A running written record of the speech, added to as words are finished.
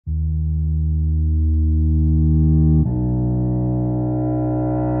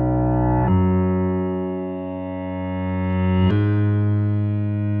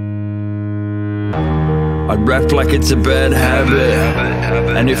rap like it's a bad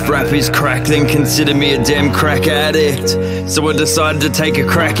habit. And if rap is crack, then consider me a damn crack addict. So I decided to take a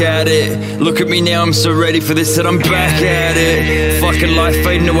crack at it. Look at me now, I'm so ready for this that I'm back at it. Fucking life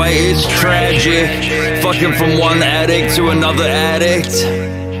fading away, it's tragic. Fucking from one addict to another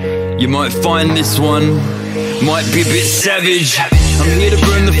addict. You might find this one might be a bit savage. I'm here to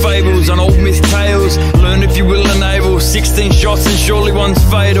burn the fables on old myth tales. Learn if you will enable 16 shots and surely one's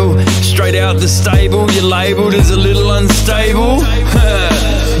fatal. Straight out the stable, you're labelled as a little unstable.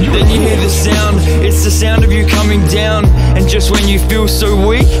 Then you hear the sound, it's the sound of you coming down. And just when you feel so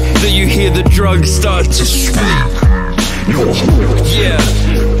weak that you hear the drugs start to speak.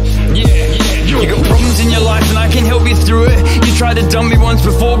 You got problems in your life and I can help you through it. You tried to dump me once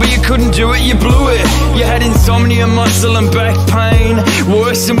before but you couldn't do it, you blew it. You had insomnia, muscle and back pain.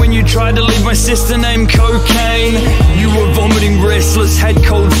 Worse than when you tried to leave my sister named Cocaine. You were vomiting restless, had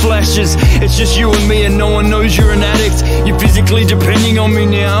cold flashes. It's just you and me and no one knows you're an addict. You're physically depending on me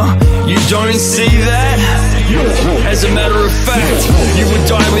now. You don't see that? As a matter of fact, you would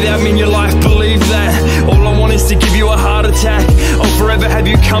die without me in your life, believe that. All I want is to give you a heart attack. I'll forever have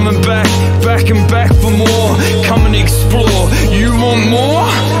you coming back, back and back for more. Come and explore, you want more?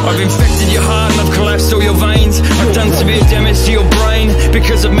 I've infected your heart and I've collapsed all your veins. I've done severe damage to your brain.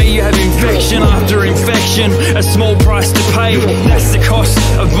 Because of me you have infection after infection. A small price to pay, that's the cost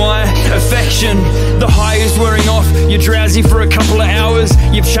of my affection. The high is wearing off, you're drowsy for a couple of hours.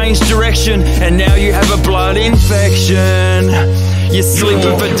 You've changed direction and now you have a blood infection. You're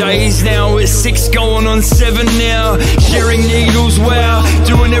sleeping for days now, it's 6 going on 7 now. Sharing needles, wow,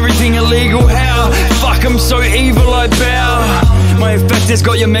 doing everything illegal, how? Fuck, I'm so evil, I bow. My effect has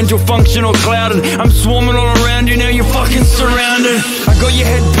got your mental function all clouded. I'm swarming all around you, now you're fucking surrounded. I got your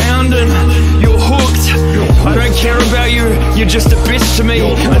head pounding, you're hooked. I don't care about you, you're just a bitch to me.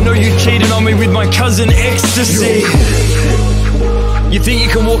 I know you cheated on me with my cousin Ecstasy. You think you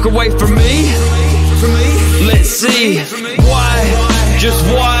can walk away from me? Let's see. Why? Just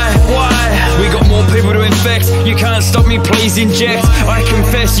why? We got more people to infect. You can't stop me, please inject. I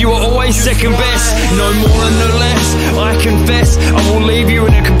confess you are always second best. No more and no less. I confess I will leave you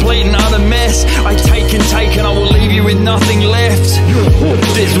in a complete and utter mess. I take and I will leave you with nothing left.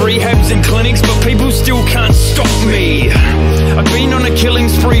 There's rehabs and clinics but people still can't stop me. I've been on a killing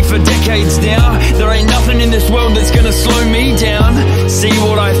spree for decades now. There ain't nothing in this world that's gonna slow me down. See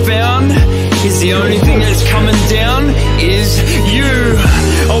what I found? Is the only thing that's coming down is you.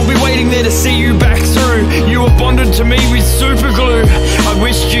 I'll be waiting there to see you back through. You were bonded to me with super glue. I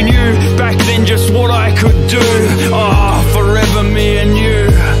wished you knew back then just what I could do. Forever me and you.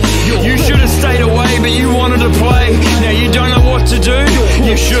 You should have stayed away but you wanted to play. Now you don't know what to do.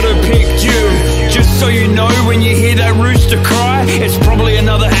 You should have picked you. Just so you know, when you hear that rooster cry, it's probably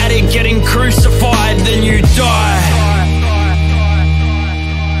another addict getting crucified.